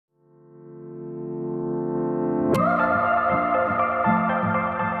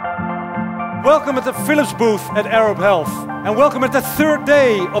Welcome at the Philips booth at ArabHealth, and welcome at the third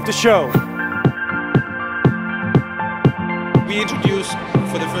day of the show. We introduced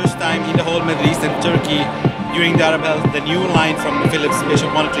for the first time in the whole Middle East and Turkey during the ArabHealth the new line from Philips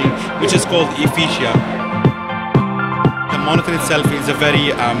patient monitoring, which is called Ephesia. The monitor itself is a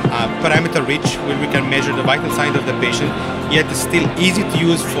very parameter rich, where we can measure the vital signs of the patient, yet it's still easy to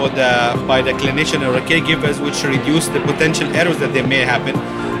use by the clinician or the caregivers, which reduce the potential errors that they may happen.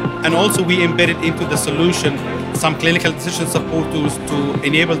 And also we embedded into the solution some clinical decision support tools to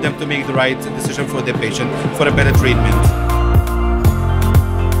enable them to make the right decision for their patient for a better treatment.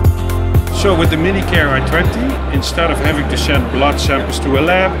 So with the MiniCare i20, instead of having to send blood samples to a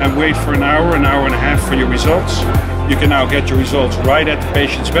lab and wait for an hour and a half for your results, you can now get your results right at the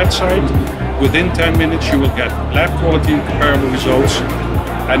patient's bedside. Within 10 minutes you will get lab quality and comparable results,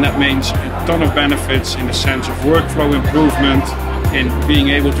 and that means a ton of benefits in the sense of workflow improvement, in being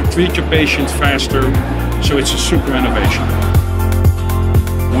able to treat your patients faster, so it's a super innovation.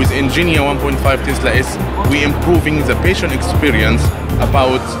 With Ingenia 1.5 Tesla S, we're improving the patient experience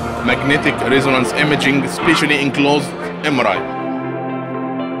about magnetic resonance imaging, especially in closed MRI.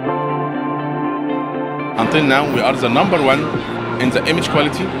 Until now, we are the #1 in the image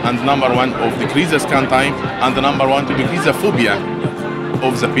quality and #1 of decrease the scan time and the #1 to decrease the phobia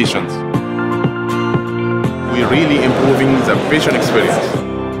of the patients. We're really improving the patient experience.